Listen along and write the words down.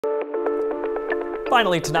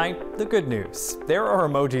Finally tonight, the good news. There are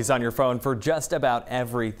emojis on your phone for just about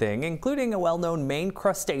everything, including a well-known Maine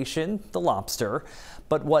crustacean, the lobster.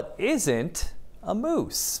 But what isn't? A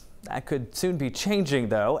moose. That could soon be changing,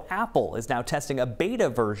 though. Apple is now testing a beta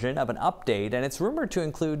version of an update, and it's rumored to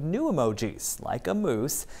include new emojis, like a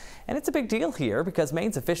moose. And it's a big deal here because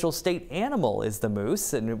Maine's official state animal is the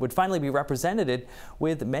moose, and it would finally be represented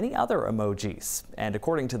with many other emojis. And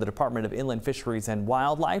according to the Department of Inland Fisheries and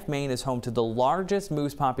Wildlife, Maine is home to the largest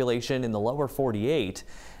moose population in the lower 48.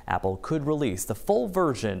 Apple could release the full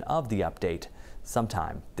version of the update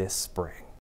sometime this spring.